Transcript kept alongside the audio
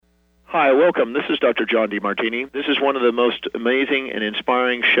Hi, welcome. This is Dr. John DeMartini. This is one of the most amazing and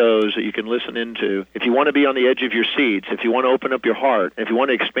inspiring shows that you can listen into. If you want to be on the edge of your seats, if you want to open up your heart, if you want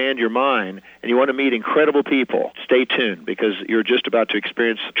to expand your mind, and you want to meet incredible people, stay tuned because you're just about to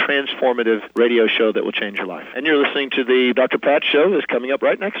experience a transformative radio show that will change your life. And you're listening to the Dr. Pat Show that's coming up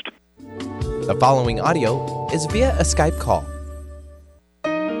right next. The following audio is via a Skype call.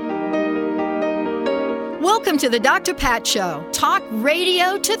 Welcome to the Dr. Pat Show. Talk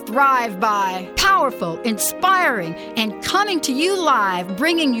radio to thrive by. Powerful, inspiring, and coming to you live,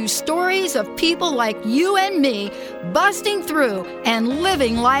 bringing you stories of people like you and me busting through and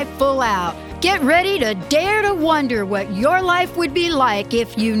living life full out. Get ready to dare to wonder what your life would be like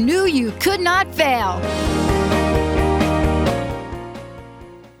if you knew you could not fail.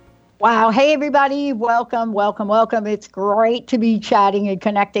 Wow. Hey, everybody. Welcome, welcome, welcome. It's great to be chatting and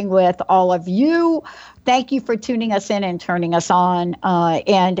connecting with all of you. Thank you for tuning us in and turning us on.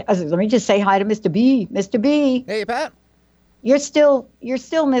 And let me just say hi to Mr. B. Mr. B. Hey, Pat. You're still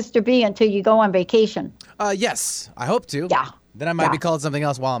Mr. B until you go on vacation. Yes, I hope to. Yeah. Then I might be called something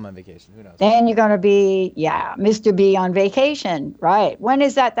else while I'm on vacation. Who knows? Then you're going to be, Mr. B on vacation. Right. When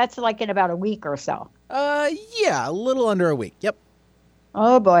is that? That's like in about a week or so. Yeah, a little under a week. Yep.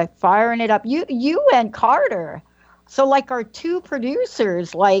 Oh, boy. Firing it up. You and Carter. So like our two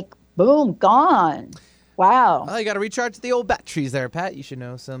producers, like, boom, gone. Wow. Well, you got to recharge the old batteries there, Pat. You should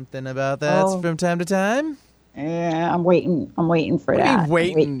know something about that from time to time. Yeah, I'm waiting for that. What are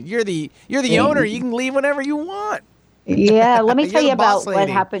you waiting? You're the owner. You can leave whenever you want. Yeah, let me tell you about lady. what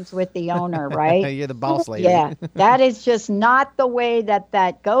happens with the owner, right? You're the boss lady. Yeah, that is just not the way that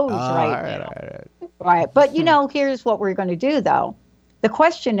goes right now. All right. Right, but here's what we're going to do, though. The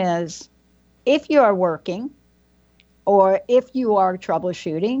question is, if you are working, or if you are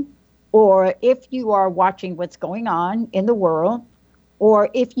troubleshooting, or if you are watching what's going on in the world, or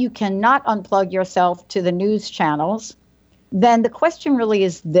if you cannot unplug yourself to the news channels, then the question really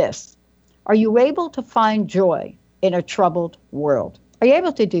is this. Are you able to find joy in a troubled world? Are you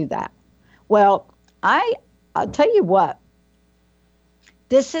able to do that? Well, I'll tell you what.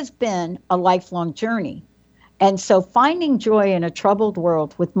 This has been a lifelong journey. And so finding joy in a troubled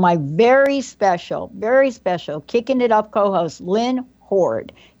world with my very special, kicking it up co-host, Lynn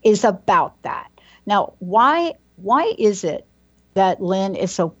Hord, is about that. Now, why is it that Lynn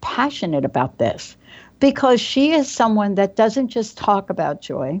is so passionate about this? Because she is someone that doesn't just talk about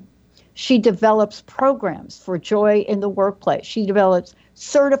joy. She develops programs for joy in the workplace. She develops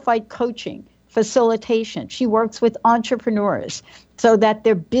certified coaching, facilitation. She works with entrepreneurs so that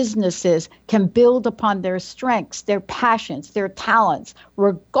their businesses can build upon their strengths, their passions, their talents,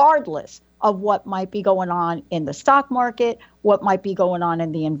 regardless of what might be going on in the stock market, what might be going on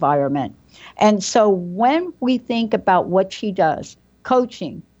in the environment. And so when we think about what she does,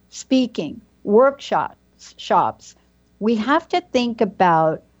 coaching, speaking, workshops, we have to think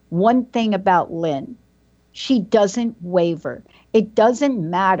about one thing about Lynn. She doesn't waver. It doesn't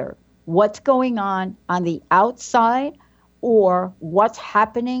matter what's going on the outside or what's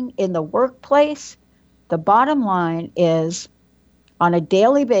happening in the workplace. The bottom line is, on a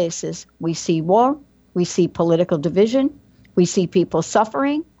daily basis, we see war, we see political division, we see people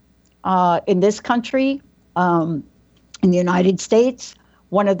suffering. In this country, in the United States,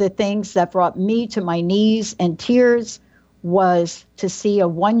 one of the things that brought me to my knees and tears was to see a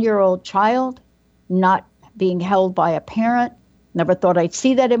 1-year-old child not being held by a parent. Never thought I'd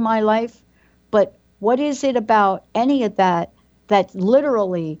see that in my life. But what is it about any of that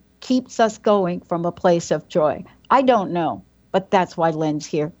literally keeps us going from a place of joy? I don't know. But that's why Lynn's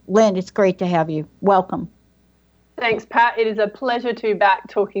here. Lynn, it's great to have you. Welcome. Thanks, Pat. It is a pleasure to be back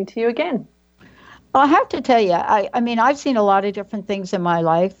talking to you again. I have to tell you, I mean, I've seen a lot of different things in my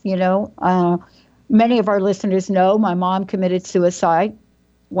life, Many of our listeners know my mom committed suicide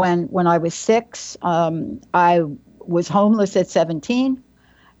when I was 6. I was homeless at 17.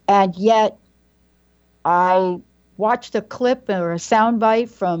 And yet I watched a clip or a soundbite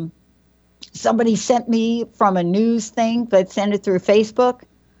from somebody sent me from a news thing that sent it through Facebook,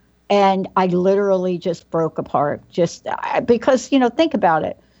 and I literally just broke apart. Because, think about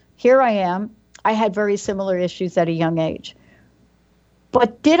it. Here I am. I had very similar issues at a young age.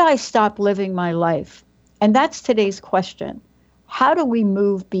 But did I stop living my life? And that's today's question. How do we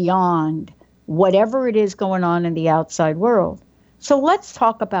move beyond whatever it is going on in the outside world? So let's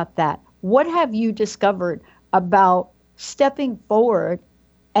talk about that. What have you discovered about stepping forward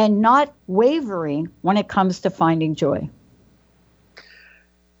and not wavering when it comes to finding joy?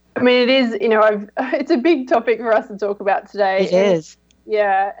 I mean, it is, it's a big topic for us to talk about today. It is.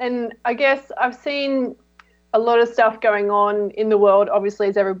 Yeah, and I guess I've seen a lot of stuff going on in the world, obviously,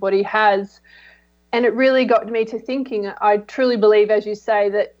 as everybody has. And it really got me to thinking, I truly believe, as you say,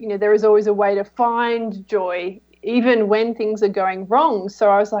 that, there is always a way to find joy, even when things are going wrong. So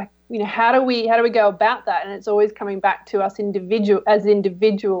I was like, how do we go about that? And it's always coming back to us as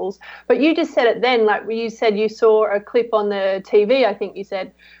individuals. But you just said it then, like you said, you saw a clip on the TV, I think you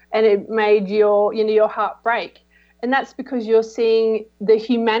said, and it made your heart break. And that's because you're seeing the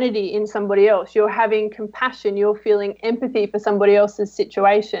humanity in somebody else. You're having compassion. You're feeling empathy for somebody else's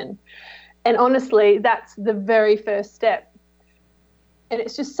situation. And honestly, that's the very first step. And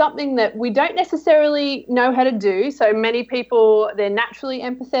it's just something that we don't necessarily know how to do. So many people, they're naturally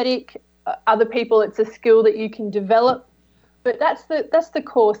empathetic. Other people, it's a skill that you can develop. But that's the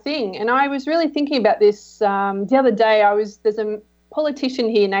core thing. And I was really thinking about this the other day. There's a politician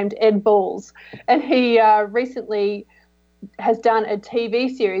here named Ed Balls, and he recently has done a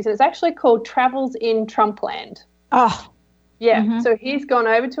TV series, and it's actually called Travels in Trumpland. Oh. Yeah, Mm-hmm. So he's gone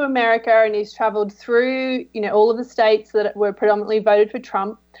over to America and he's traveled through, all of the states that were predominantly voted for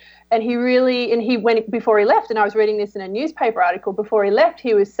Trump. And before he left, and I was reading this in a newspaper article, before he left,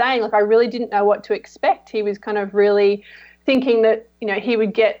 he was saying, I really didn't know what to expect. He was kind of really thinking that, he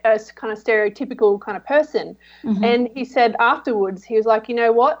would get a kind of stereotypical kind of person. Mm-hmm. And he said afterwards, he was like, you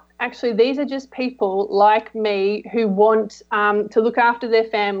know what? Actually, these are just people like me who want to look after their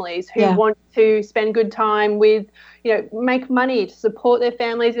families, who want to spend good time with, make money to support their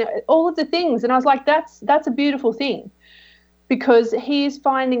families, all of the things. And I was like, that's a beautiful thing, because he's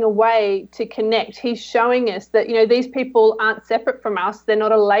finding a way to connect. He's showing us that, these people aren't separate from us. They're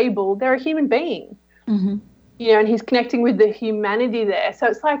not a label. They're a human being. Mm-hmm. And he's connecting with the humanity there. So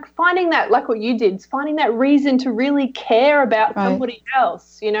it's like finding that, like what you did, finding that reason to really care about somebody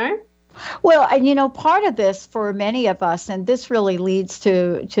else, Well, and part of this for many of us, and this really leads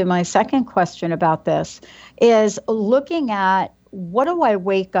to my second question about this, is looking at what do I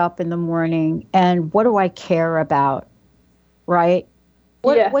wake up in the morning and what do I care about, right?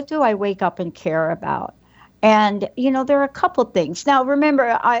 What do I wake up and care about? And, there are a couple things. Now,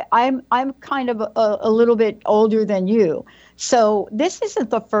 remember, I'm kind of a little bit older than you. So this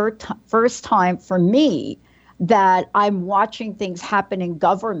isn't the first time for me that I'm watching things happen in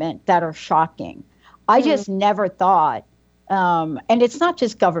government that are shocking. I just never thought, and it's not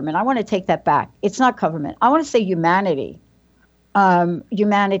just government. I want to take that back. It's not government. I want to say humanity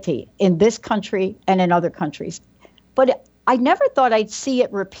in this country and in other countries. But I never thought I'd see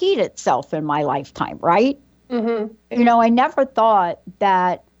it repeat itself in my lifetime, right? Mm-hmm. I never thought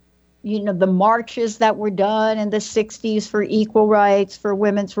that, the marches that were done in the 60s for equal rights, for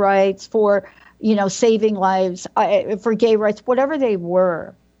women's rights, for, saving lives, for gay rights, whatever they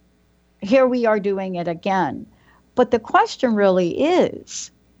were, here we are doing it again. But the question really is,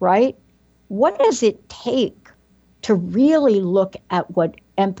 right, what does it take to really look at what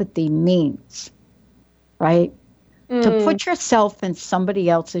empathy means, right? To put yourself in somebody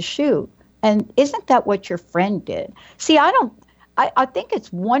else's shoe. And isn't that what your friend did? See, I think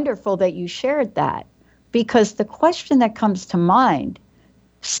it's wonderful that you shared that, because the question that comes to mind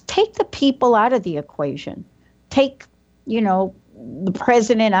is take the people out of the equation. Take, the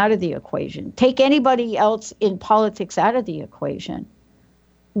president out of the equation. Take anybody else in politics out of the equation.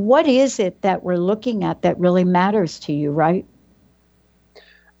 What is it that we're looking at that really matters to you, right?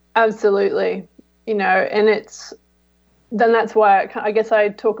 Absolutely. And then that's why I guess I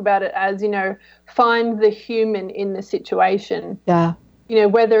talk about it as, find the human in the situation. Yeah.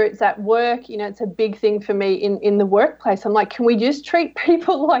 Whether it's at work, it's a big thing for me in the workplace. I'm like, can we just treat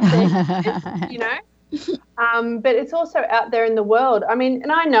people like they're, but it's also out there in the world. I mean,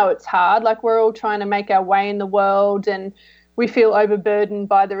 and I know it's hard. Like, we're all trying to make our way in the world, and we feel overburdened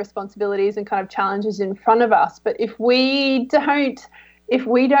by the responsibilities and kind of challenges in front of us. But if we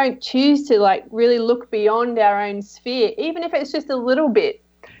don't choose to really look beyond our own sphere, even if it's just a little bit,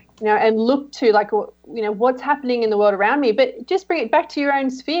 and look to what's happening in the world around me, but just bring it back to your own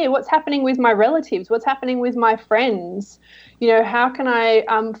sphere. What's happening with my relatives? What's happening with my friends? How can I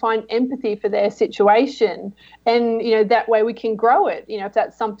find empathy for their situation? And, that way we can grow it, if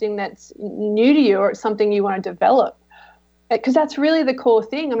that's something that's new to you or it's something you want to develop. Because that's really the core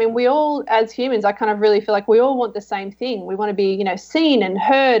thing. I mean, we all, as humans, I kind of really feel like we all want the same thing. We want to be, seen and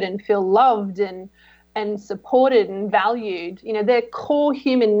heard and feel loved and supported and valued. They're core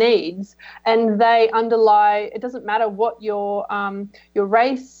human needs, and they underlie. It doesn't matter what your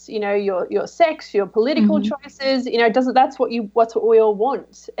race, your sex, your political choices. It doesn't. That's what we all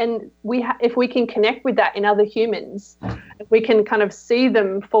want. And if we can connect with that in other humans, we can kind of see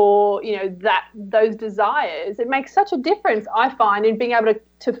them for those desires. It makes such a difference, I find, in being able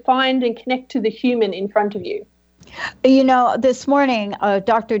to find and connect to the human in front of you. You know, this morning,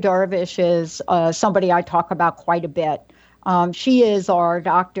 Dr. Darvish is somebody I talk about quite a bit. She is our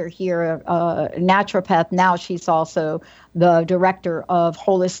doctor here, naturopath. Now she's also the director of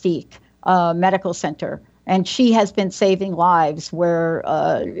Holistic Medical Center. And she has been saving lives where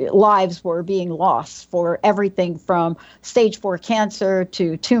lives were being lost for everything from stage 4 cancer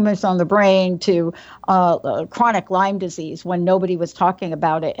to tumors on the brain to chronic Lyme disease when nobody was talking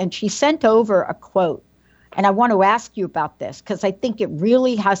about it. And she sent over a quote. And I want to ask you about this because I think it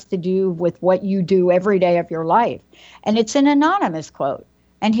really has to do with what you do every day of your life. And it's an anonymous quote.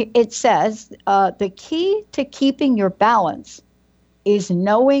 And it says, the key to keeping your balance is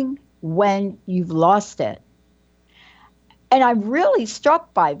knowing when you've lost it. And I'm really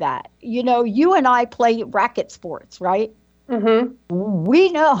struck by that. You know, you and I play racket sports, right? Mm-hmm. We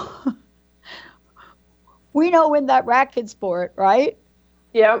know in that racket sport, right?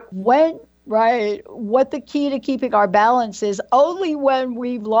 Yep. What the key to keeping our balance is only when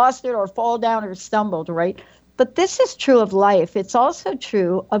we've lost it or fall down or stumbled, right? But this is true of life. It's also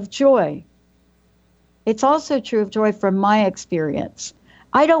true of joy. It's also true of joy from my experience.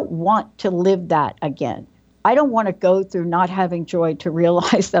 I don't want to live that again. I don't want to go through not having joy to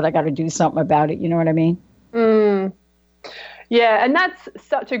realize that I got to do something about it. You know what I mean? Yeah, and that's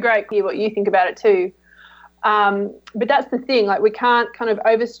such a great idea what you think about it too. But that's the thing, like we can't kind of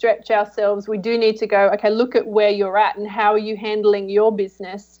overstretch ourselves. We do need to go, okay, look at where you're at and how are you handling your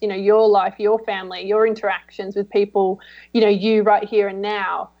business, you know, your life, your family, your interactions with people, you know, you right here and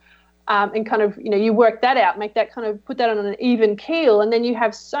now. And kind of, you know, you work that out, make that kind of, put that on an even keel, and then you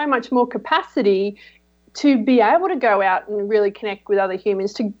have so much more capacity to be able to go out and really connect with other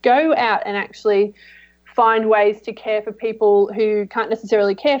humans, to go out and actually find ways to care for people who can't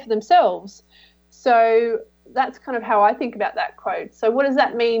necessarily care for themselves. So that's kind of how I think about that quote. So what does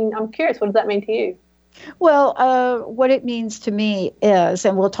that mean? I'm curious, what does that mean to you? Well, what it means to me is,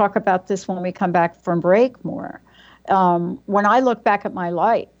 and we'll talk about this when we come back from break more, when I look back at my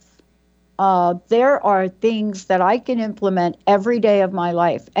life, there are things that I can implement every day of my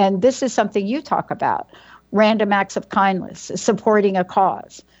life. And this is something you talk about, random acts of kindness, supporting a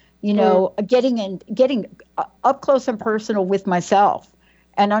cause, you know, getting up close and personal with myself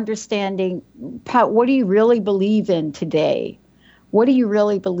and understanding, Pat, what do you really believe in today? What do you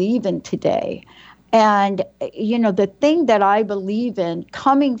really believe in today? And, you know, the thing that I believe in,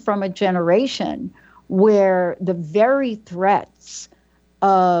 coming from a generation where the very threats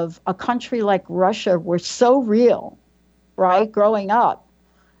of a country like Russia were so real, right, growing up.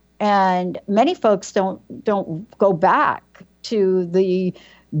 And many folks don't go back to the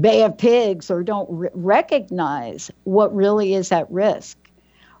Bay of Pigs or don't recognize what really is at risk.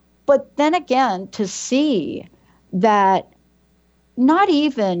 But then again, to see that not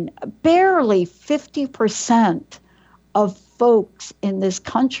even barely 50% of folks in this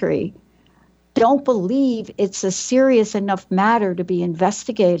country don't believe it's a serious enough matter to be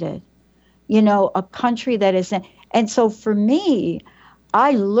investigated. You know, a country that isn't. And so for me,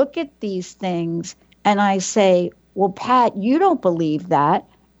 I look at these things and I say, well, Pat, you don't believe that.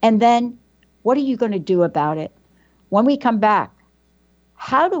 And then what are you going to do about it? When we come back,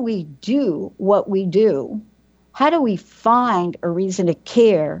 how do we do what we do? How do we find a reason to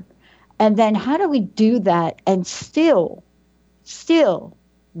care? And then how do we do that and still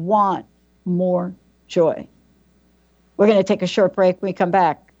want more joy? We're going to take a short break. When we come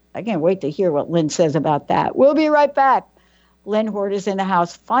back, I can't wait to hear what Lynn says about that. We'll be right back. Lynn Hord is in the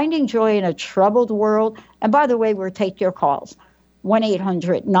house, finding joy in a troubled world. And by the way, we'll take your calls.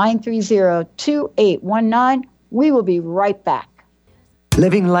 1-800-930-2819. We will be right back.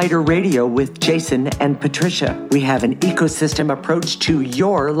 Living Lighter Radio with Jason and Patricia. We have an ecosystem approach to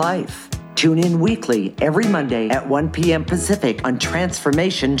your life. Tune in weekly every Monday at 1 p.m. Pacific on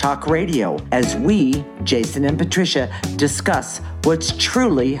Transformation Talk Radio as we, Jason and Patricia, discuss what's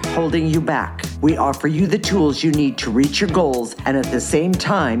truly holding you back. We offer you the tools you need to reach your goals and at the same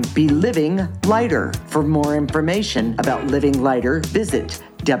time be living lighter. For more information about Living Lighter, visit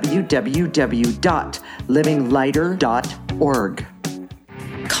www.livinglighter.org.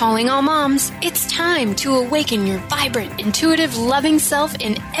 Calling all moms, it's time to awaken your vibrant, intuitive, loving self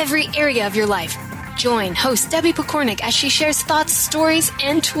in every area of your life. Join host Debbie Pokornik as she shares thoughts, stories,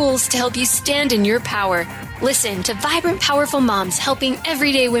 and tools to help you stand in your power. Listen to Vibrant, Powerful Moms helping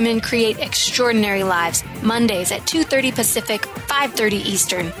everyday women create extraordinary lives. Mondays at 2:30 Pacific, 5:30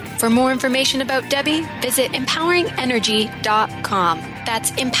 Eastern. For more information about Debbie, visit empoweringenergy.com.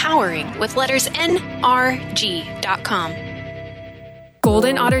 That's empowering with letters NRG.com.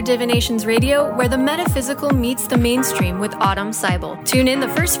 Golden Otter Divinations Radio, where the metaphysical meets the mainstream with Autumn Seibel. Tune in the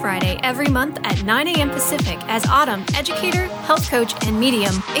first Friday every month at 9 a.m. Pacific as Autumn, educator, health coach, and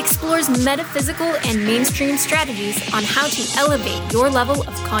medium, explores metaphysical and mainstream strategies on how to elevate your level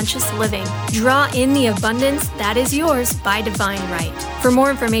of conscious living. Draw in the abundance that is yours by divine right. For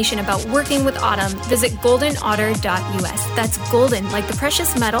more information about working with Autumn, visit goldenotter.us. That's golden like the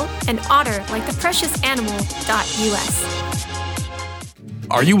precious metal and otter like the precious animal.us.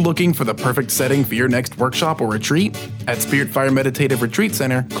 Are you looking for the perfect setting for your next workshop or retreat? At Spirit Fire Meditative Retreat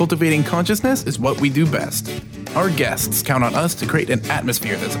Center, cultivating consciousness is what we do best. Our guests count on us to create an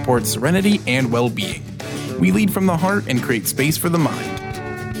atmosphere that supports serenity and well-being. We lead from the heart and create space for the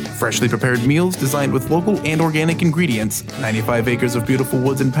mind. Freshly prepared meals designed with local and organic ingredients, 95 acres of beautiful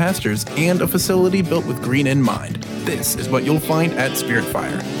woods and pastures, and a facility built with green in mind. This is what you'll find at Spirit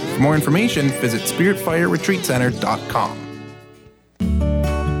Fire. For more information, visit spiritfireretreatcenter.com.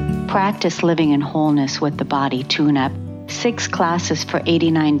 Practice living in wholeness with the body tune-up. 6 classes for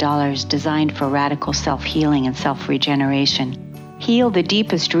 $89 designed for radical self-healing and self-regeneration. Heal the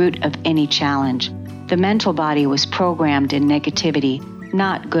deepest root of any challenge. The mental body was programmed in negativity,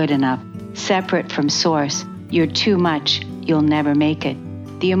 not good enough, separate from source. You're too much, you'll never make it.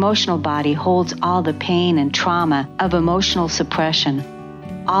 The emotional body holds all the pain and trauma of emotional suppression,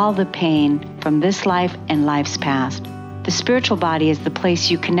 all the pain from this life and life's past. The spiritual body is the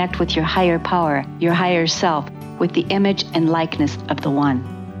place you connect with your higher power, your higher self, with the image and likeness of the One.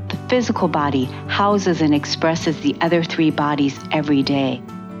 The physical body houses and expresses the other 3 bodies every day.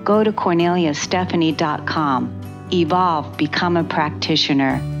 Go to CorneliaStephanie.com. Evolve, become a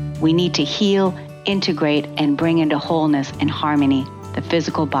practitioner. We need to heal, integrate, and bring into wholeness and harmony the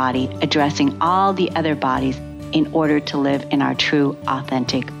physical body, addressing all the other bodies in order to live in our true,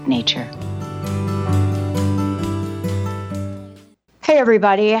 authentic nature. Hey,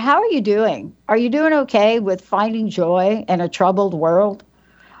 everybody. How are you doing? Are you doing okay with finding joy in a troubled world?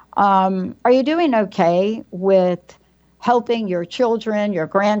 Are you doing okay with helping your children, your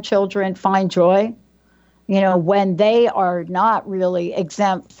grandchildren find joy? You know, when they are not really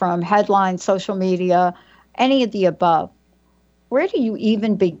exempt from headlines, social media, any of the above. Where do you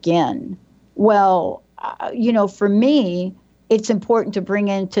even begin? Well, for me, it's important to bring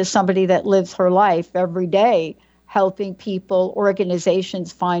into somebody that lives her life every day, helping people,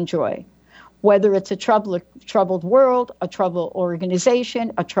 organizations find joy. Whether it's a troubled world, a troubled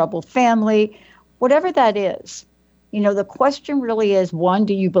organization, a troubled family, whatever that is. The question really is, 1,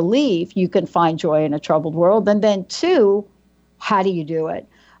 do you believe you can find joy in a troubled world? And then 2, how do you do it?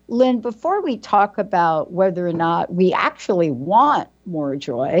 Lynn, before we talk about whether or not we actually want more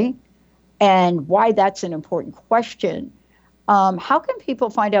joy and why that's an important question, how can people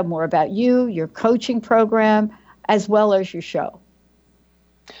find out more about you, your coaching program, as well as your show?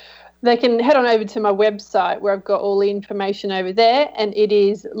 They can head on over to my website where I've got all the information over there, and it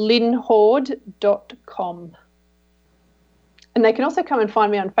is lynnhord.com. And they can also come and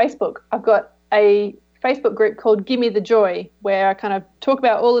find me on Facebook. I've got a Facebook group called Gimme the Joy, where I kind of talk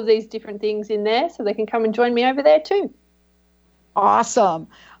about all of these different things in there, so they can come and join me over there too. Awesome.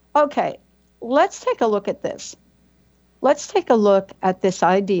 Okay, let's take a look at this. Let's take a look at this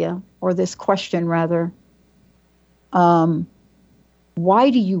idea, or this question rather. Why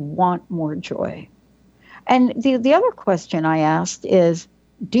do you want more joy? And the other question I asked is,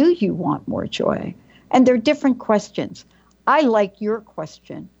 do you want more joy? And they're different questions. I like your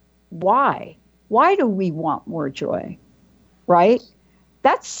question. Why? Why do we want more joy? Right?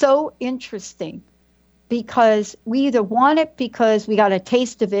 That's so interesting, because we either want it because we got a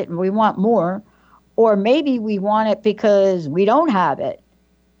taste of it and we want more, or maybe we want it because we don't have it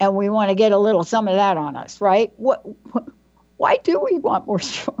and we want to get a little some of that on us, right? Why do we want more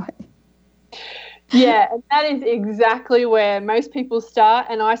joy? Yeah, and that is exactly where most people start,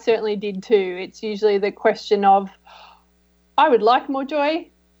 and I certainly did too. It's usually the question of, I would like more joy.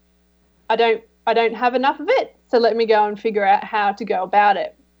 I don't have enough of it, so let me go and figure out how to go about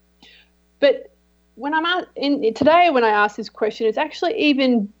it. But when today, when I asked this question, it's actually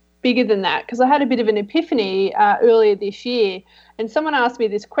even bigger than that, because I had a bit of an epiphany earlier this year, and someone asked me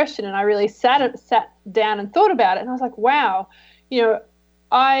this question, and I really sat down and thought about it, and I was like, wow,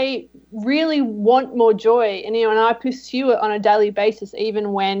 I really want more joy, and and I pursue it on a daily basis,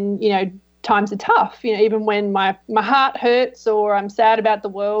 even when times are tough. Even when my heart hurts, or I'm sad about the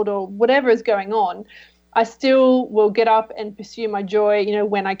world, or whatever is going on, I still will get up and pursue my joy,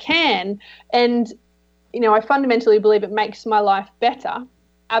 when I can. And I fundamentally believe it makes my life better.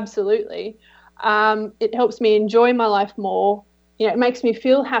 Absolutely. It helps me enjoy my life more. It makes me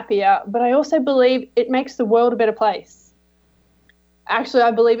feel happier, but I also believe it makes the world a better place. Actually,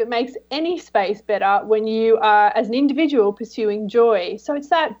 I believe it makes any space better when you are, as an individual, pursuing joy. So it's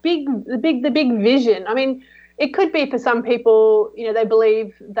that the big vision. I mean, it could be for some people, they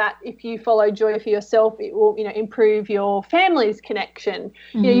believe that if you follow joy for yourself, it will, improve your family's connection.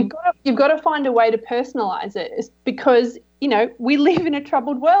 Mm-hmm. You've got to find a way to personalize it. It's because, we live in a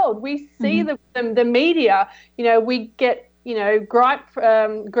troubled world. We see mm-hmm. the media, we get,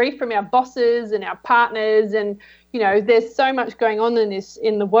 grief from our bosses and our partners, and there's so much going on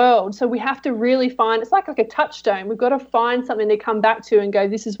in the world. So we have to really find, it's like a touchstone. We've got to find something to come back to and go,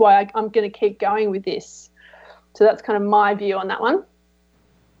 this is why I'm going to keep going with this. So that's kind of my view on that one.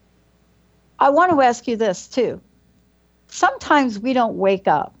 I want to ask you this too. Sometimes we don't wake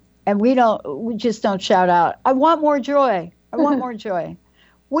up and we just don't shout out, I want more joy. I want more joy.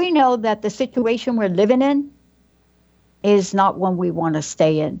 We know that the situation we're living in is not one we want to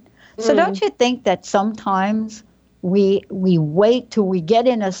stay in. So don't you think that sometimes we wait till we get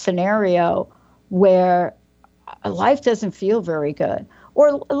in a scenario where life doesn't feel very good?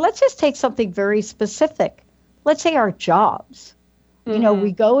 Or let's just take something very specific. Let's say our jobs. Mm-hmm.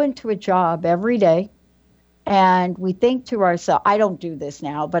 We go into a job every day and we think to ourselves, I don't do this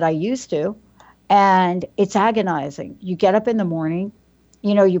now, but I used to. And it's agonizing. You get up in the morning,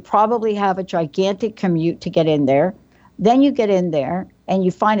 you probably have a gigantic commute to get in there. Then you get in there and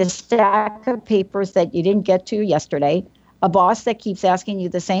you find a stack of papers that you didn't get to yesterday, a boss that keeps asking you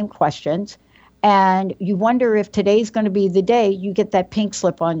the same questions, and you wonder if today's going to be the day you get that pink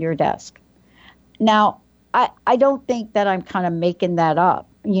slip on your desk. Now, I don't think that I'm kind of making that up.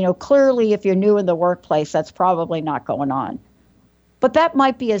 Clearly, if you're new in the workplace, that's probably not going on. But that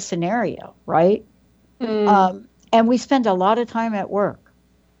might be a scenario, right? And we spend a lot of time at work.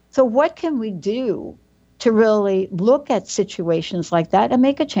 So what can we do to really look at situations like that and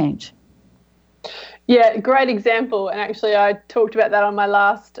make a change? Yeah, great example. And actually, I talked about that on the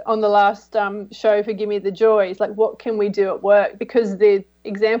last show for Give Me the Joy. It's like, what can we do at work? Because the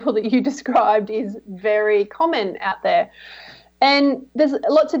example that you described is very common out there. And there's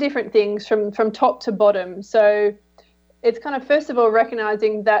lots of different things from top to bottom. So it's kind of, first of all,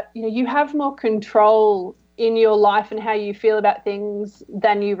 recognizing that, you have more control in your life and how you feel about things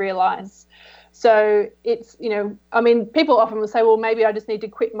than you realize. So it's, people often will say, well, maybe I just need to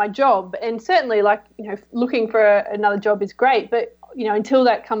quit my job. And certainly, looking for another job is great. But, until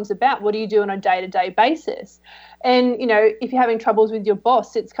that comes about, what do you do on a day-to-day basis? And, if you're having troubles with your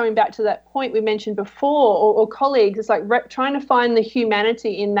boss, it's coming back to that point we mentioned before, or colleagues. It's like trying to find the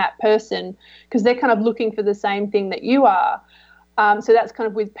humanity in that person because they're kind of looking for the same thing that you are. So that's kind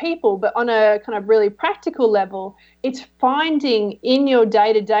of with people, but on a kind of really practical level, it's finding in your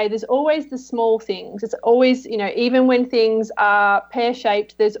day-to-day, there's always the small things. It's always, even when things are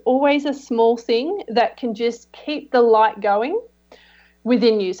pear-shaped, there's always a small thing that can just keep the light going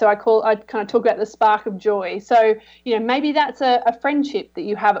within you. So I kind of talk about the spark of joy. So, maybe that's a friendship that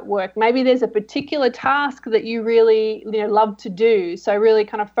you have at work. Maybe there's a particular task that you really, love to do. So really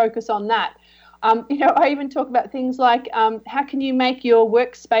kind of focus on that. I even talk about things like how can you make your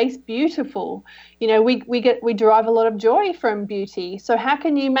workspace beautiful? We derive a lot of joy from beauty. So how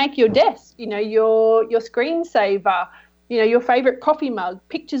can you make your desk, your screensaver, your favorite coffee mug,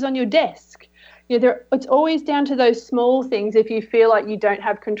 pictures on your desk? It's always down to those small things if you feel like you don't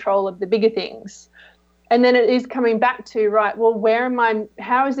have control of the bigger things. And then it is coming back to, right, well,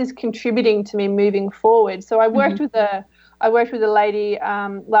 how is this contributing to me moving forward? So I worked with a lady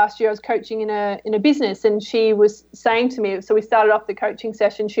last year. I was coaching in a business, and she was saying to me, so we started off the coaching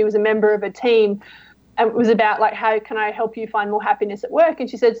session, she was a member of a team, and it was about like, how can I help you find more happiness at work? And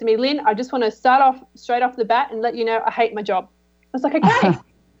she said to me, Lynn, I just want to start off straight off the bat and let you know I hate my job. I was like, okay,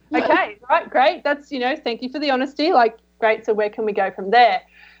 okay, right, great. That's, thank you for the honesty. Like, great. So where can we go from there?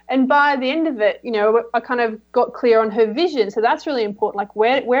 And by the end of it, I kind of got clear on her vision. So that's really important. Like,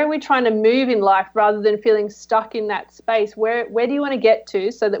 where are we trying to move in life rather than feeling stuck in that space? Where do you want to get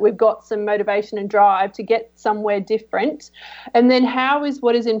to so that we've got some motivation and drive to get somewhere different? And then how is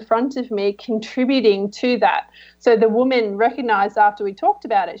what is in front of me contributing to that? So the woman recognized after we talked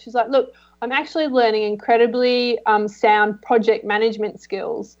about it, she's like, look, I'm actually learning incredibly sound project management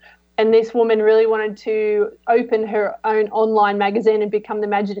skills. And this woman really wanted to open her own online magazine and become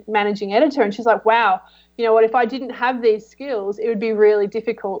the managing editor. And she's like, wow, you know what, if I didn't have these skills, it would be really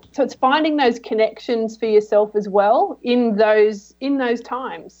difficult. So it's finding those connections for yourself as well in those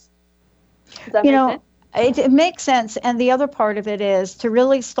times. Does that make sense? It makes sense. And the other part of it is to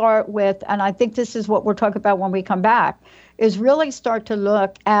really start with, and I think this is what we'll talk about when we come back, is really start to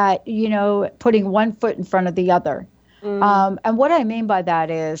look at, putting one foot in front of the other. And what I mean by that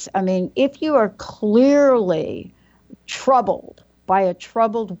is, if you are clearly troubled by a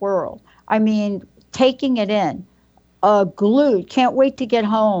troubled world. I mean, taking it in, glued, can't wait to get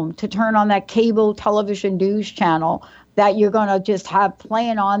home, to turn on that cable television news channel that you're going to just have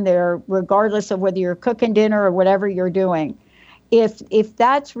playing on there, regardless of whether you're cooking dinner or whatever you're doing. If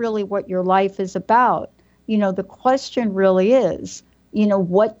that's really what your life is about, the question really is,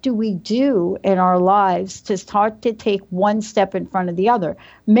 what do we do in our lives to start to take one step in front of the other?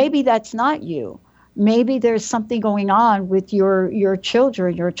 Maybe that's not you. Maybe there's something going on with your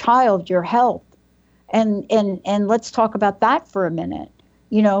children, your child, your health. And let's talk about that for a minute.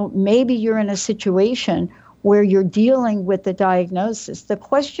 Maybe you're in a situation where you're dealing with the diagnosis. The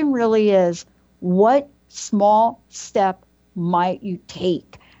question really is, what small step might you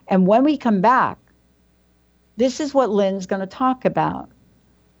take? And when we come back, this is what Lynn's going to talk about.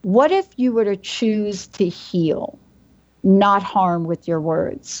 What if you were to choose to heal, not harm with your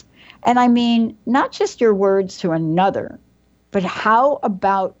words? And I mean, not just your words to another, but how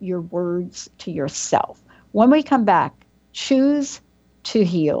about your words to yourself? When we come back, choose to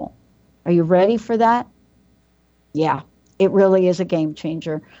heal. Are you ready for that? Yeah, it really is a game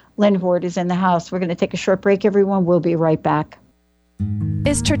changer. Lynn Hord is in the house. We're going to take a short break, everyone. We'll be right back.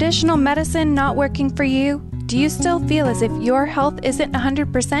 Is traditional medicine not working for you? Do you still feel as if your health isn't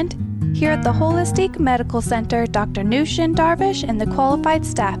 100%? Here at the Holistic Medical Center, Dr. Nushin Darvish and the qualified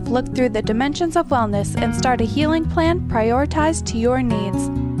staff look through the dimensions of wellness and start a healing plan prioritized to your needs.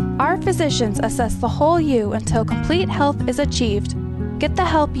 Our physicians assess the whole you until complete health is achieved. Get the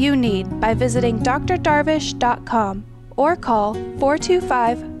help you need by visiting drdarvish.com or call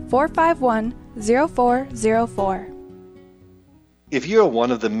 425-451-0404. If you're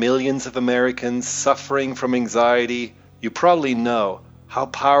one of the millions of Americans suffering from anxiety, you probably know how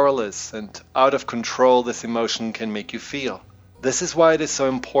powerless and out of control this emotion can make you feel. This is why it is so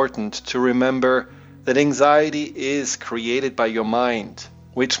important to remember that anxiety is created by your mind,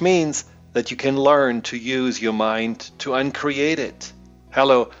 which means that you can learn to use your mind to uncreate it.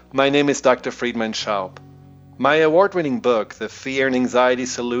 Hello, my name is Dr. Friedman Schaub. My award-winning book, The Fear and Anxiety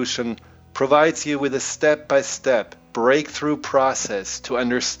Solution, provides you with a step-by-step breakthrough process to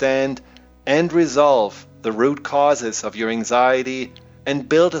understand and resolve the root causes of your anxiety and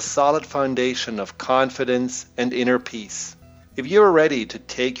build a solid foundation of confidence and inner peace. If you're ready to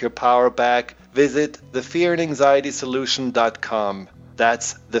take your power back, visit thefearandanxietysolution.com.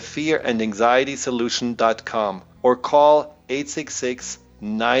 That's thefearandanxietysolution.com or call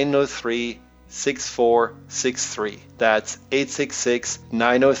 866-903-6463. That's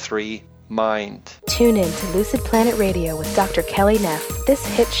 866-903-MIND. Tune in to Lucid Planet Radio with Dr. Kelly Neff. This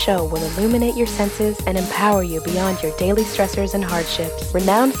hit show will illuminate your senses and empower you beyond your daily stressors and hardships.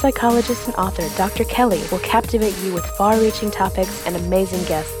 Renowned psychologist and author Dr. Kelly will captivate you with far-reaching topics and amazing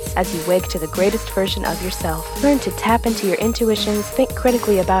guests as you wake to the greatest version of yourself. Learn to tap into your intuitions, think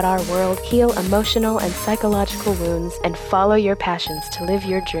critically about our world, heal emotional and psychological wounds, and follow your passions to live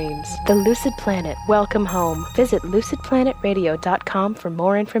your dreams. The Lucid Planet. Welcome home. Visit lucidplanetradio.com for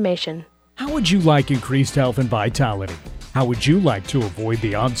more information. How would you like increased health and vitality? How would you like to avoid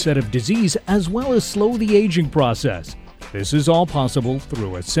the onset of disease as well as slow the aging process? This is all possible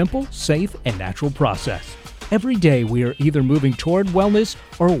through a simple, safe, and natural process. Every day we are either moving toward wellness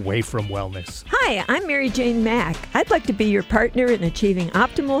or away from wellness. Hi, I'm Mary Jane Mack. I'd like to be your partner in achieving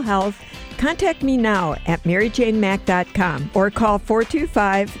optimal health. Contact me now at maryjanemack.com or call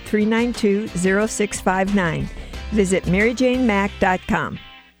 425-392-0659. Visit maryjanemack.com.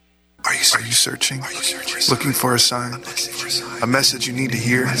 Are you searching? Looking for a sign? A message you need to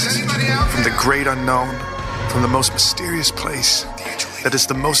hear? From the great unknown, from the most mysterious place that is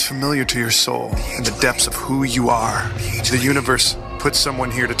the most familiar to your soul in the depths of who you are. The universe put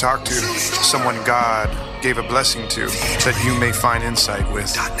someone here to talk to, someone God gave a blessing to, that you may find insight with.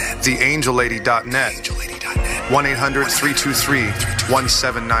 TheAngelLady.net.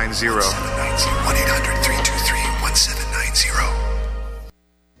 1-800-323-1790. 1-800-323-1790.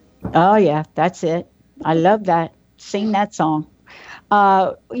 Oh, yeah, that's it. I love that. Sing that song.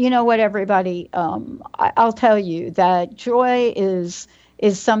 You know what, everybody? I'll tell you that joy is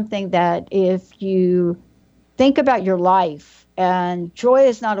something that if you think about your life, and joy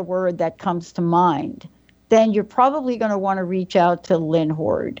is not a word that comes to mind, then you're probably going to want to reach out to Lynn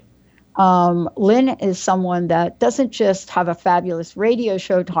Hord. Lynn is someone that doesn't just have a fabulous radio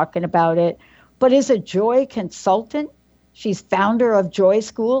show talking about it, but is a joy consultant. She's founder of Joy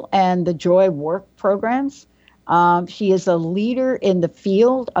School and the Joy Work programs. She is a leader in the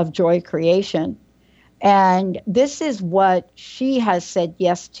field of joy creation. And this is what she has said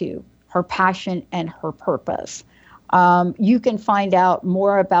yes to, her passion and her purpose. You can find out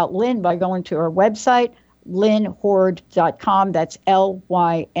more about Lynn by going to her website. lynnhord.com. That's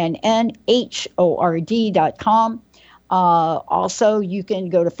LYNNHORD.com. Also, you can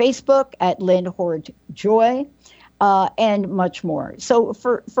go to Facebook at Lynn Hord Joy, and much more. So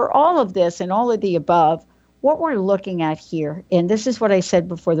for all of this and all of the above, what we're looking at here, and this is what I said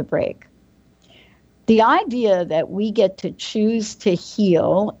before the break, the idea that we get to choose to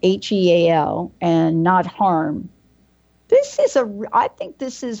heal, HEAL, and not harm, I think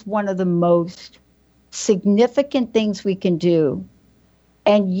this is one of the most significant things we can do.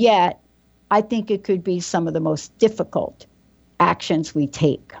 And yet, I think it could be some of the most difficult actions we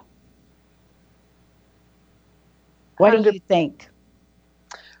take. What do you think?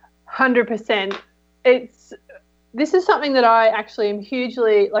 100%. This is something that I actually am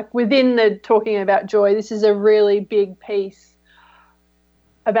hugely, like within the talking about joy, this is a really big piece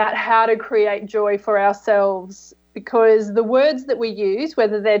about how to create joy for ourselves, because the words that we use,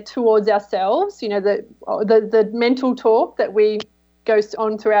 whether they're towards ourselves, you know, the mental talk that we goes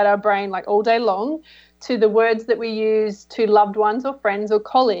on throughout our brain like all day long, to the words that we use to loved ones or friends or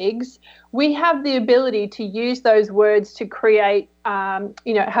colleagues, we have the ability to use those words to create,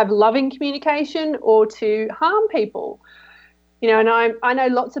 have loving communication or to harm people. You know, and I know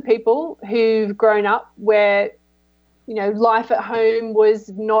lots of people who've grown up where, you know, life at home was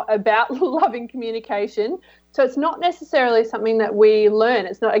not about loving communication. So it's not necessarily something that we learn.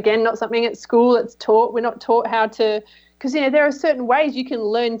 It's not, again, not something at school it's taught. We're not taught how to, because, you know, there are certain ways you can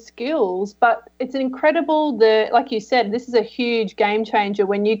learn skills, but it's incredible like you said, this is a huge game changer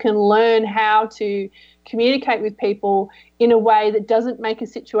when you can learn how to communicate with people in a way that doesn't make a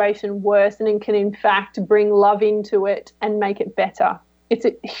situation worse and it can, in fact, bring love into it and make it better. It's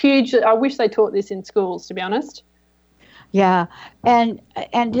a huge, I wish they taught this in schools, to be honest. Yeah. And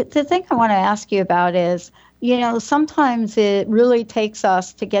the thing I want to ask you about is, you know, sometimes it really takes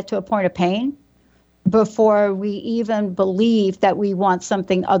us to get to a point of pain before we even believe that we want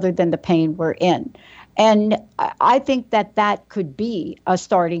something other than the pain we're in. And I think that could be a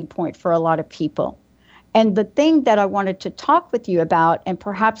starting point for a lot of people. And the thing that I wanted to talk with you about and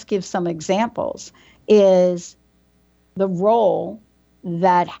perhaps give some examples is the role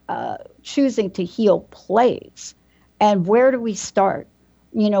that choosing to heal plays. And where do we start?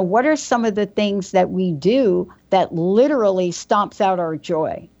 You know, what are some of the things that we do that literally stomps out our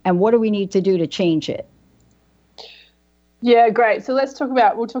joy? And what do we need to do to change it? Yeah, great. So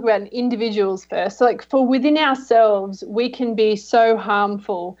we'll talk about individuals first. So like for within ourselves, we can be so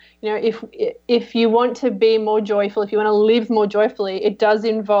harmful. You know, if you want to be more joyful, if you want to live more joyfully, it does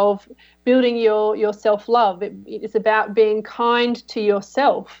involve building your self-love. It's about being kind to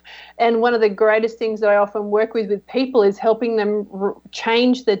yourself. And one of the greatest things that I often work with people is helping them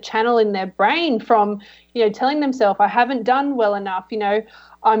change the channel in their brain from, you know, telling themselves, I haven't done well enough, you know,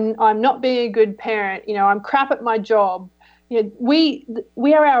 I'm not being a good parent, you know, I'm crap at my job. You know, we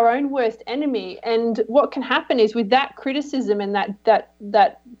are our own worst enemy, and what can happen is with that criticism and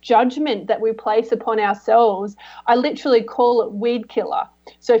that judgment that we place upon ourselves, I literally call it weed killer.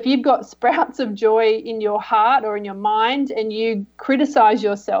 So if you've got sprouts of joy in your heart or in your mind and you criticize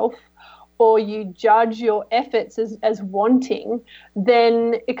yourself or you judge your efforts as wanting,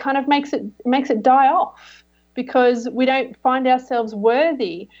 then it kind of makes it die off because we don't find ourselves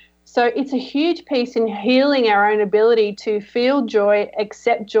worthy. So it's a huge piece in healing our own ability to feel joy,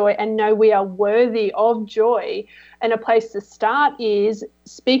 accept joy, and know we are worthy of joy. And a place to start is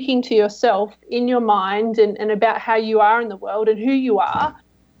speaking to yourself in your mind and about how you are in the world and who you are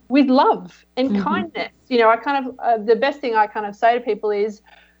with love and kindness. You know, I kind of the best thing I kind of say to people is,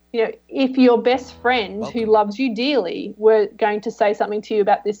 you know, if your best friend who loves you dearly were going to say something to you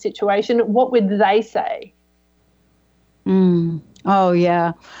about this situation, what would they say? Oh,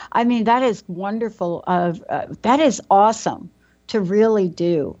 yeah. I mean, that is wonderful. That is awesome to really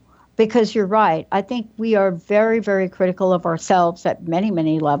do, because you're right. I think we are very, very critical of ourselves at many,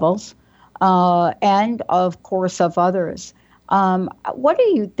 many levels, and, of course, of others. What do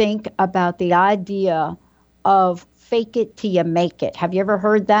you think about the idea of fake it till you make it? Have you ever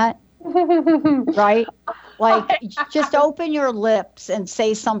heard that? Right? Like, just open your lips and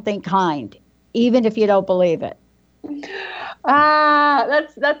say something kind, even if you don't believe it.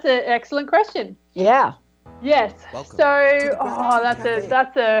 That's an excellent question. Yeah. Yes. Welcome. So,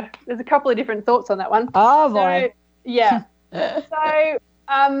 there's a couple of different thoughts on that one. Oh boy. So, yeah. So,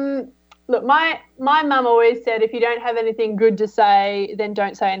 look, my mum always said, if you don't have anything good to say, then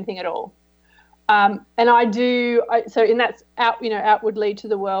don't say anything at all. And I do. And that's outwardly to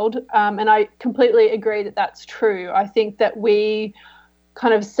the world. And I completely agree that that's true. I think that we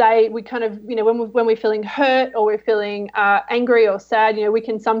kind of say, we kind of, when we're feeling hurt or we're feeling angry or sad, we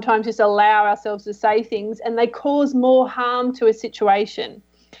can sometimes just allow ourselves to say things and they cause more harm to a situation.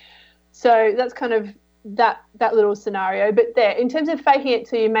 So that's kind of that little scenario. But there, in terms of faking it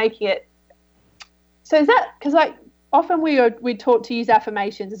till you're making it, so is that, because like often we taught to use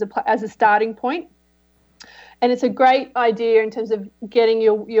affirmations as a starting point. And it's a great idea in terms of getting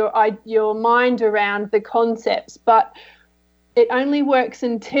your mind around the concepts, but it only works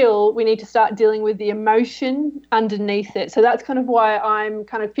until we need to start dealing with the emotion underneath it. So that's kind of why I'm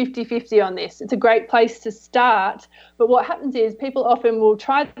kind of 50-50 on this. It's a great place to start, but what happens is people often will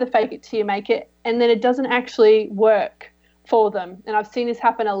try the fake it till you make it, and then it doesn't actually work for them. And I've seen this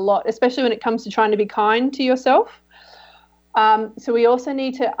happen a lot, especially when it comes to trying to be kind to yourself. So we also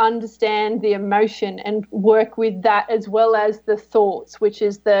need to understand the emotion and work with that as well as the thoughts, which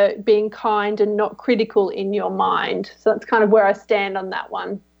is the being kind and not critical in your mind. So that's kind of where I stand on that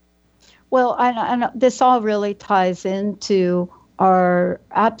one. Well, and this all really ties into our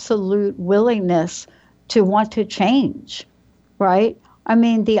absolute willingness to want to change, right? I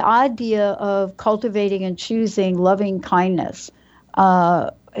mean, the idea of cultivating and choosing loving kindness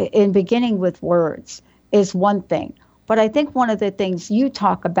in beginning with words is one thing. But I think one of the things you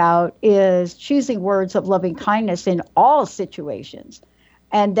talk about is choosing words of loving kindness in all situations,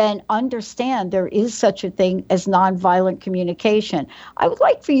 and then understand there is such a thing as nonviolent communication. I would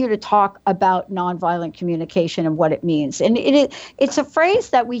like for you to talk about nonviolent communication and what it means. And it's a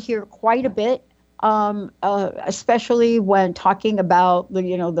phrase that we hear quite a bit, especially when talking about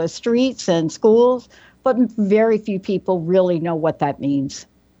the streets and schools, but very few people really know what that means.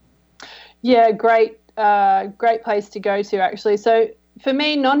 Yeah, great place to go to, actually. So for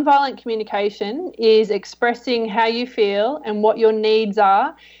me, nonviolent communication is expressing how you feel and what your needs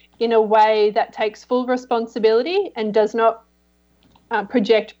are in a way that takes full responsibility and does not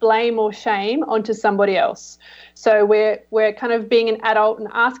project blame or shame onto somebody else. So we're kind of being an adult and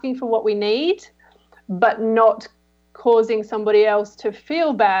asking for what we need, but not causing somebody else to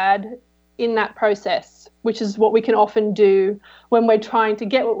feel bad in that process, which is what we can often do when we're trying to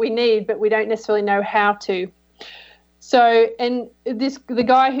get what we need, but we don't necessarily know how to. So, and the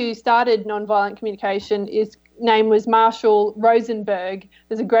guy who started nonviolent communication, his name was Marshall Rosenberg.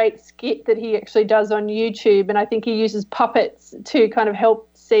 There's a great skit that he actually does on YouTube, and I think he uses puppets to kind of help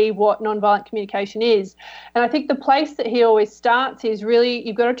see what nonviolent communication is. And I think the place that he always starts is really,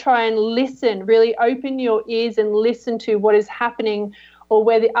 you've got to try and listen, really open your ears and listen to what is happening or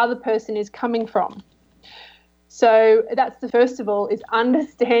where the other person is coming from. So that's the first of all, is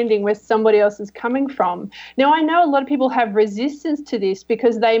understanding where somebody else is coming from. Now, I know a lot of people have resistance to this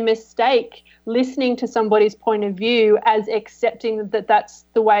because they mistake listening to somebody's point of view as accepting that that's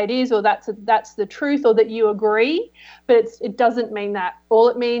the way it is, or that's the truth, or that you agree. But it doesn't mean that. All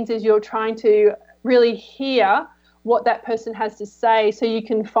it means is you're trying to really hear what that person has to say so you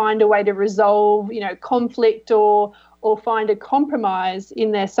can find a way to resolve, conflict or find a compromise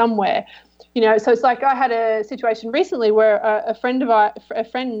in there somewhere. So it's like I had a situation recently where a friend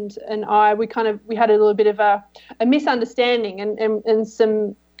and I, we had a little bit of a misunderstanding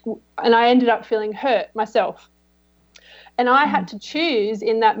and I ended up feeling hurt myself. And I had to choose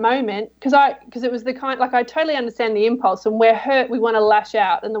in that moment because it was the kind, like, I totally understand the impulse, and we're hurt, we want to lash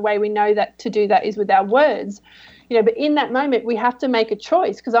out, and the way we know that to do that is with our words. But in that moment we have to make a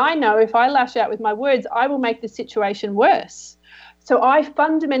choice, because I know if I lash out with my words, I will make the situation worse. So I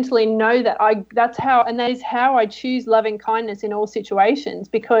fundamentally know that that is how I choose loving kindness in all situations,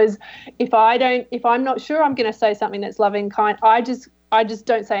 because if I'm not sure I'm going to say something that's loving kind, I just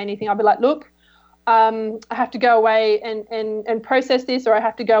don't say anything. I'll be like, look, I have to go away and process this, or I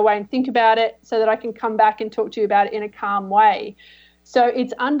have to go away and think about it so that I can come back and talk to you about it in a calm way. So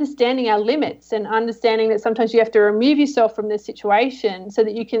it's understanding our limits and understanding that sometimes you have to remove yourself from the situation so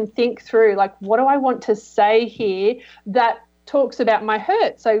that you can think through, like, what do I want to say here that talks about my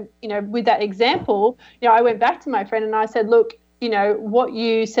hurt? So, with that example, I went back to my friend and I said, look, what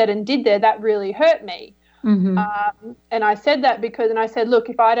you said and did there, that really hurt me. Mm-hmm. And I said that and I said, look,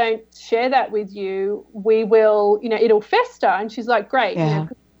 if I don't share that with you, we will, it'll fester. And she's like, great. Yeah.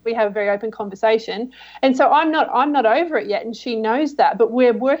 We have a very open conversation. And so I'm not over it yet. And she knows that, but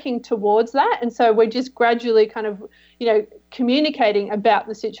we're working towards that. And so we're just gradually kind of, communicating about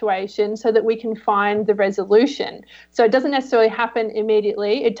the situation so that we can find the resolution. So it doesn't necessarily happen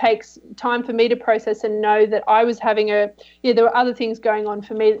immediately. It takes time for me to process and know that I was having there were other things going on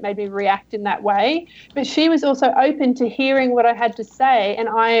for me that made me react in that way. But she was also open to hearing what I had to say. And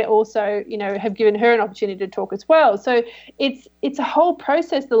I also, have given her an opportunity to talk as well. So it's a whole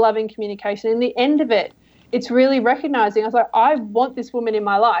process, the loving communication. And the end of it it's really recognizing, I was like, I want this woman in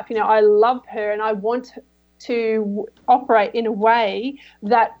my life. You know, I love her and I want to operate in a way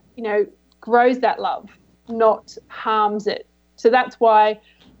that, you know, grows that love, not harms it. So that's why,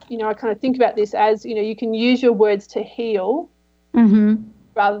 you know, I kind of think about this as, you know, you can use your words to heal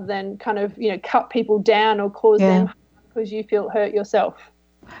rather than kind of, you know, cut people down or cause them harm because you feel hurt yourself.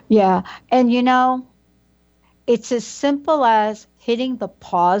 Yeah. And, you know, it's as simple as hitting the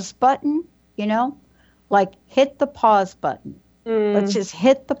pause button, you know, like hit the pause button. Let's just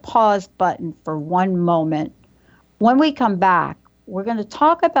hit the pause button for one moment. When we come back, we're going to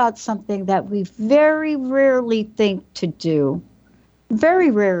talk about something that we very rarely think to do.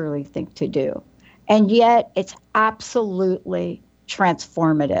 Very rarely think to do. And yet it's absolutely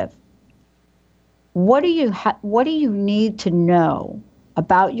transformative. What do you need to know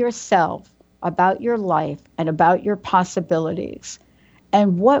about yourself, about your life, and about your possibilities?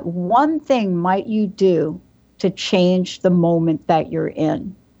 And what one thing might you do to change the moment that you're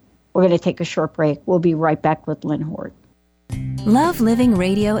in? We're going to take a short break. We'll be right back with Lynn Hord. Love Living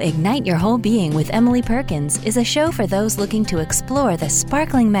Radio Ignite Your Whole Being with Emily Perkins is a show for those looking to explore the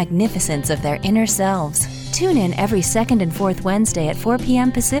sparkling magnificence of their inner selves. Tune in every second and fourth Wednesday at 4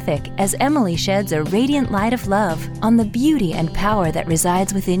 p.m. Pacific as Emily sheds a radiant light of love on the beauty and power that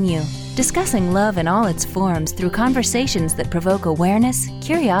resides within you. Discussing love in all its forms through conversations that provoke awareness,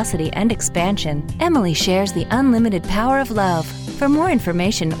 curiosity, and expansion, Emily shares the unlimited power of love. For more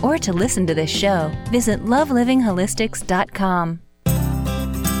information or to listen to this show, visit lovelivingholistics.com.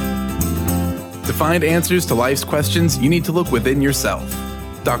 To find answers to life's questions, you need to look within yourself.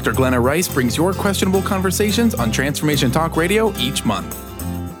 Dr. Glenna Rice brings your questionable conversations on Transformation Talk Radio each month.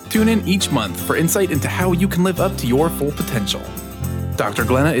 Tune in each month for insight into how you can live up to your full potential. Dr.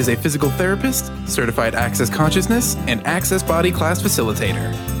 Glenna is a physical therapist, certified Access Consciousness, and Access Body Class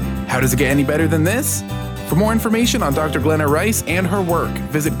Facilitator. How does it get any better than this? For more information on Dr. Glenna Rice and her work,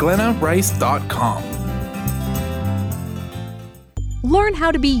 visit glennarice.com. Learn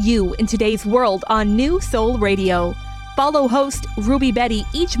how to be you in today's world on New Soul Radio. Follow host Ruby Betty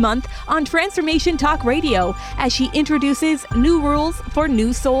each month on Transformation Talk Radio as she introduces new rules for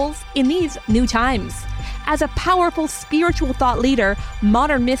new souls in these new times. As a powerful spiritual thought leader,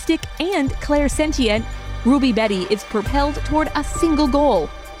 modern mystic, and clairsentient, Ruby Betty is propelled toward a single goal: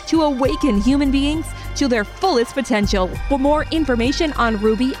 to awaken human beings to their fullest potential. For more information on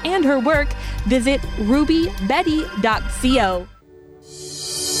Ruby and her work, visit rubybetty.co.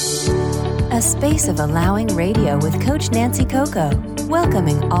 A space of allowing radio with Coach Nancy Coco,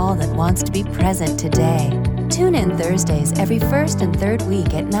 welcoming all that wants to be present today. Tune in Thursdays every first and third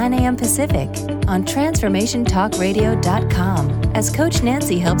week at 9 a.m. Pacific on TransformationTalkRadio.com as Coach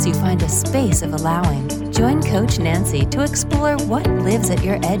Nancy helps you find a space of allowing. Join Coach Nancy to explore what lives at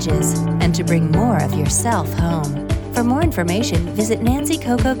your edges and to bring more of yourself home. For more information, visit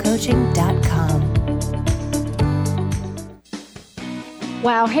NancyCocoCoaching.com.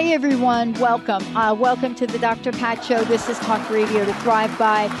 Wow. Hey, everyone. Welcome. Welcome to the Dr. Pat Show. This is Talk Radio to Thrive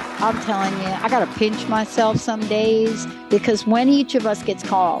By. I'm telling you, I got to pinch myself some days because when each of us gets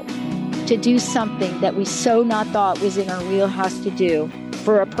called to do something that we so not thought was in our wheelhouse to do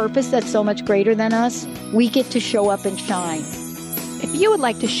for a purpose that's so much greater than us, we get to show up and shine. If you would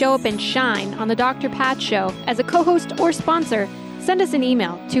like to show up and shine on the Dr. Pat Show as a co-host or sponsor, send us an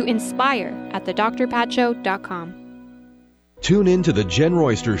email to inspire@thedrpatshow.com. Tune in to The Jen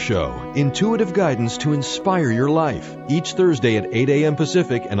Royster Show, intuitive guidance to inspire your life, each Thursday at 8 a.m.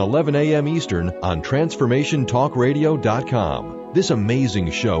 Pacific and 11 a.m. Eastern on TransformationTalkRadio.com. This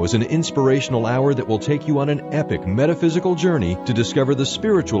amazing show is an inspirational hour that will take you on an epic metaphysical journey to discover the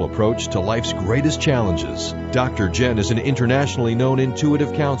spiritual approach to life's greatest challenges. Dr. Jen is an internationally known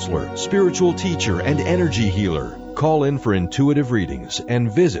intuitive counselor, spiritual teacher, and energy healer. Call in for intuitive readings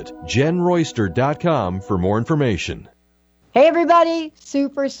and visit JenRoyster.com for more information. Hey, everybody.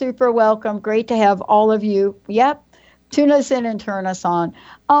 Super, super welcome. Great to have all of you. Yep. Tune us in and turn us on.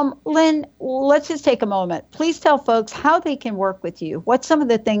 Lynn, let's just take a moment. Please tell folks how they can work with you, what some of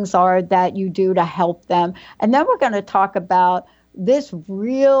the things are that you do to help them. And then we're going to talk about this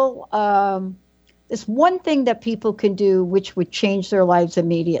real, this one thing that people can do which would change their lives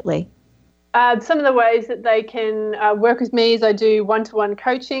immediately. Some of the ways that they can work with me is I do one-to-one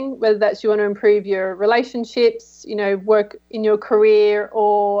coaching, whether that's you want to improve your relationships, work in your career,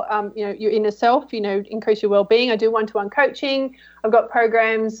 or, your inner self, increase your well-being. I do one-to-one coaching. I've got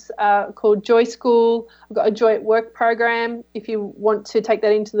programs called Joy School. I've got a Joy at Work program if you want to take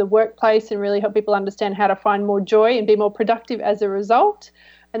that into the workplace and really help people understand how to find more joy and be more productive as a result.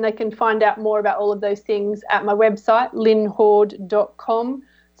 And they can find out more about all of those things at my website, lynnhord.com.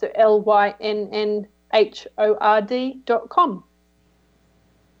 So LYNNHORD.com. Hord.com.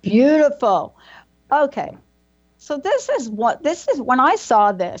 Beautiful. Okay. So this is when I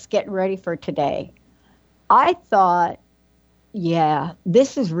saw this getting ready for today, I thought, yeah,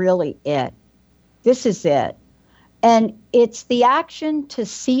 this is really it. This is it. And it's the action to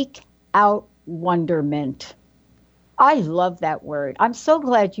seek out wonderment. I love that word. I'm so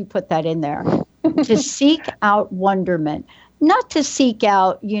glad you put that in there. To seek out wonderment. Not to seek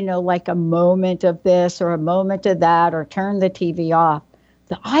out, like a moment of this or a moment of that or turn the TV off.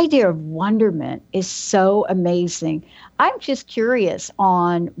 The idea of wonderment is so amazing. I'm just curious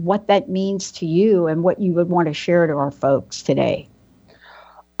on what that means to you and what you would want to share to our folks today.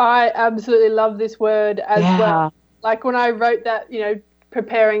 I absolutely love this word as well. Like when I wrote that,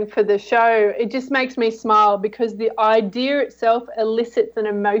 preparing for the show, it just makes me smile because the idea itself elicits an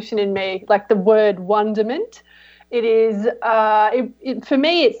emotion in me, like the word wonderment. It is, for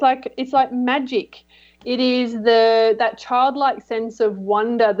me, it's like magic. It is that childlike sense of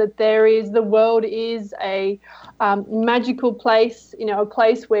wonder that the world is a magical place, a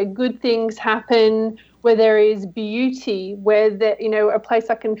place where good things happen, where there is beauty, where a place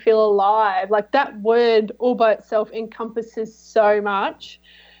I can feel alive. Like that word all by itself encompasses so much.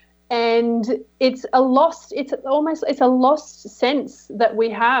 And it's a lost sense that we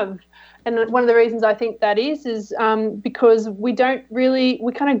have. And one of the reasons I think that is because we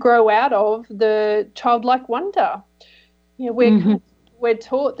kind of grow out of the childlike wonder. We're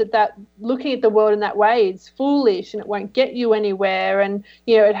taught that looking at the world in that way is foolish and it won't get you anywhere, and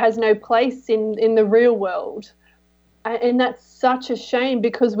it has no place in the real world. And that's such a shame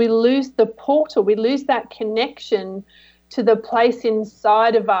because we lose the portal, we lose that connection to the place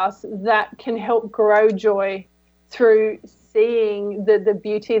inside of us that can help grow joy through seeing the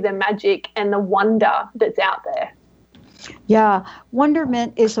beauty, the magic, and the wonder that's out there. Yeah,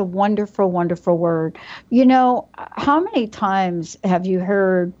 wonderment is a wonderful, wonderful word. How many times have you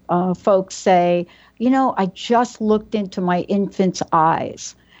heard folks say, I just looked into my infant's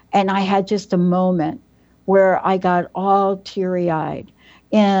eyes and I had just a moment where I got all teary-eyed.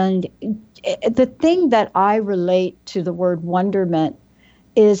 And the thing that I relate to the word wonderment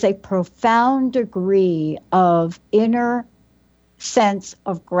is a profound degree of inner sense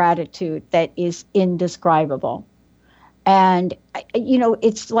of gratitude that is indescribable. And,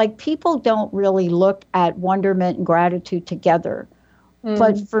 it's like people don't really look at wonderment and gratitude together.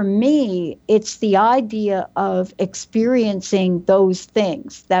 But for me, it's the idea of experiencing those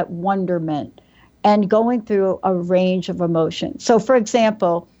things, that wonderment, and going through a range of emotions. So, for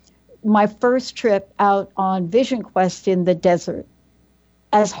example, my first trip out on Vision Quest in the desert,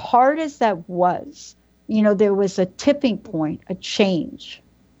 as hard as that was, there was a tipping point, a change,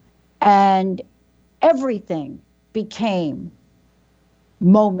 and everything became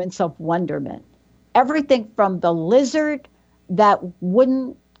moments of wonderment. Everything from the lizard that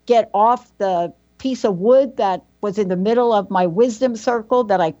wouldn't get off the piece of wood that was in the middle of my wisdom circle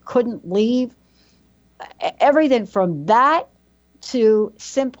that I couldn't leave, everything from that to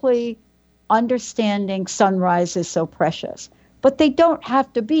simply understanding sunrise is so precious. But they don't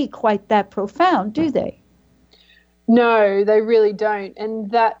have to be quite that profound, do they? No, they really don't.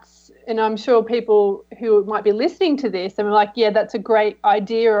 And I'm sure people who might be listening to this and are like, yeah, that's a great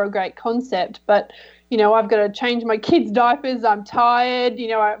idea or a great concept, but, I've got to change my kids' diapers, I'm tired,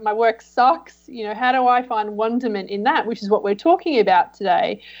 my work sucks, how do I find wonderment in that, which is what we're talking about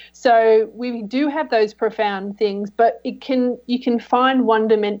today. So we do have those profound things, but you can find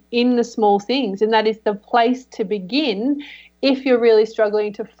wonderment in the small things, and that is the place to begin if you're really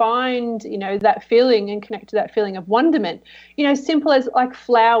struggling to find, that feeling and connect to that feeling of wonderment. Simple as like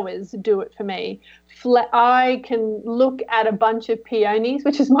flowers do it for me. I can look at a bunch of peonies,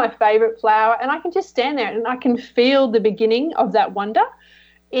 which is my favorite flower, and I can just stand there and I can feel the beginning of that wonder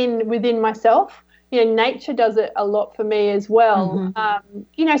within myself. Nature does it a lot for me as well.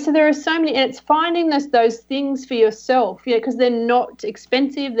 So there are so many, and it's finding those things for yourself, because they're not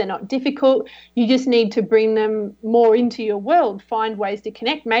expensive, they're not difficult. You just need to bring them more into your world, find ways to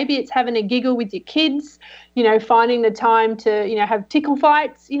connect. Maybe it's having a giggle with your kids, finding the time to, have tickle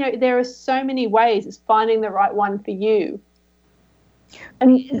fights. There are so many ways. It's finding the right one for you.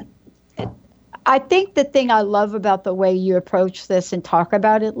 And I think the thing I love about the way you approach this and talk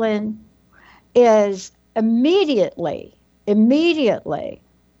about it, Lynn, is immediately,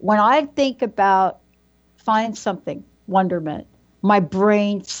 when I think about find something, wonderment, my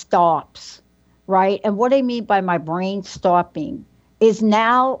brain stops, right? And what I mean by my brain stopping is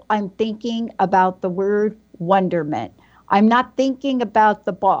now I'm thinking about the word wonderment. I'm not thinking about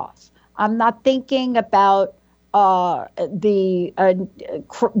the boss. I'm not thinking about the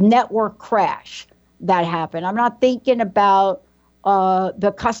network crash. that happened. I'm not thinking about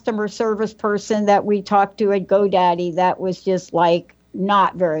the customer service person that we talked to at GoDaddy that was just like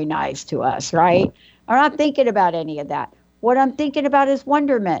not very nice to us, right? I'm not thinking about any of that. What I'm thinking about is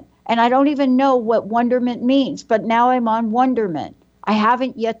wonderment. And I don't even know what wonderment means, but now I'm on wonderment. I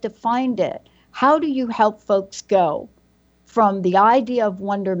haven't yet defined it. How do you help folks go from the idea of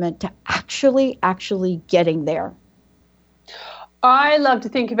wonderment to actually getting there? I love to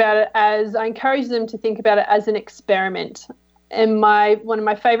think about it as, I encourage them to think about it as an experiment. And one of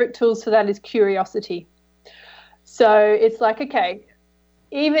my favorite tools for that is curiosity. So it's like, okay,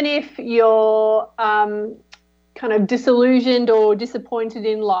 even if you're kind of disillusioned or disappointed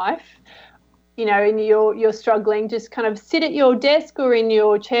in life, you know, and you're struggling, just kind of sit at your desk or in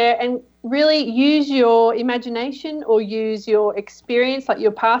your chair and really use your imagination or use your experience, like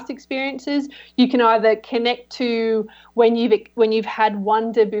your past experiences. You can either connect to when you've had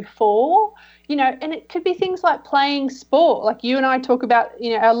wonder before, you know, and it could be things like playing sport. Like you and I talk about,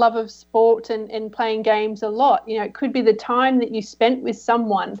 you know, our love of sport and playing games a lot. You know, it could be the time that you spent with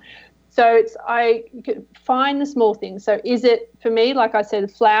someone. So you could find the small things. So is it, for me, like I said,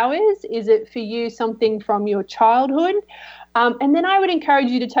 flowers? Is it for you something from your childhood? And then I would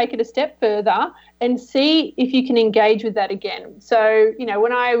encourage you to take it a step further and see if you can engage with that again. So, you know,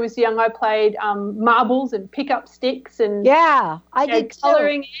 when I was young, I played marbles and pick-up sticks and I did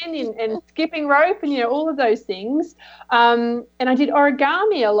colouring in and skipping rope and, you know, all of those things. And I did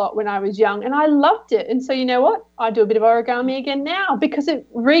origami a lot when I was young, and I loved it. And so, you know what? I do a bit of origami again now because it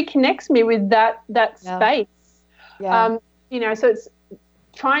reconnects me with that space. Yeah. You know, so it's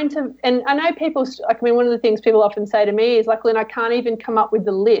trying to, and I know people, like, I mean, one of the things people often say to me is like, Lynn, I can't even come up with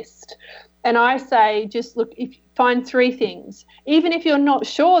the list. And I say, just look, find 3 things. Even if you're not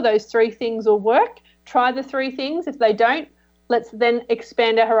sure those 3 things will work, try the 3 things. If they don't, let's then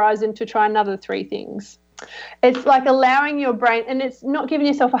expand our horizon to try another 3 things. It's like allowing your brain, and it's not giving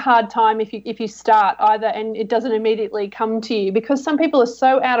yourself a hard time if you start either and it doesn't immediately come to you, because some people are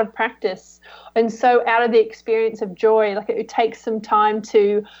so out of practice and so out of the experience of joy. Like it takes some time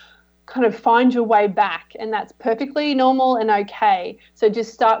to kind of find your way back, and that's perfectly normal and okay. So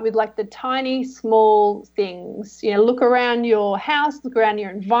just start with like the tiny small things. You know, look around your house, look around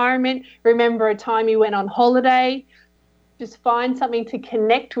your environment, remember a time you went on holiday. Just find something to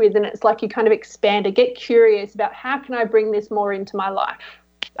connect with, and it's like you kind of expand it. Get curious about how can I bring this more into my life.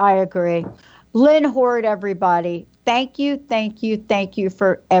 I agree. Lynn Hord, everybody. Thank you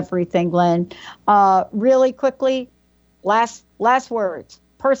for everything, Lynn. Really quickly, last words,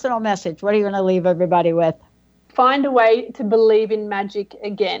 personal message. What are you going to leave everybody with? Find a way to believe in magic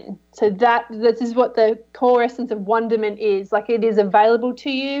again. So this is what the core essence of wonderment is. Like, it is available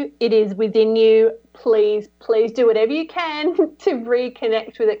to you. It is within you. Please do whatever you can to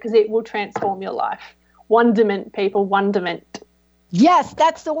reconnect with it, because it will transform your life. Wonderment, people, wonderment. Yes,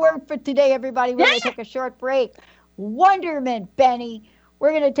 that's the word for today, everybody. We're going to take a short break. Wonderment, Benny.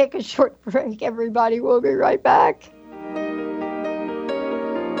 We're going to take a short break, everybody. We'll be right back.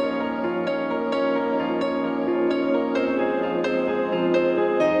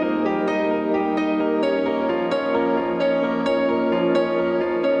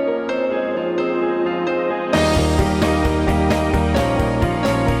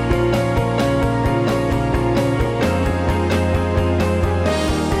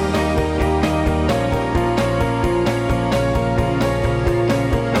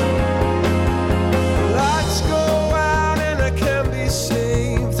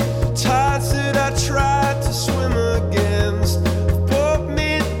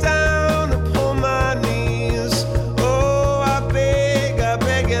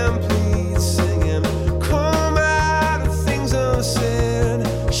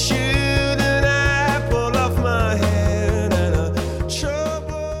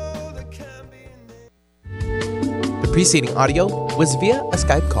 Preceding audio was via a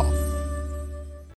Skype call.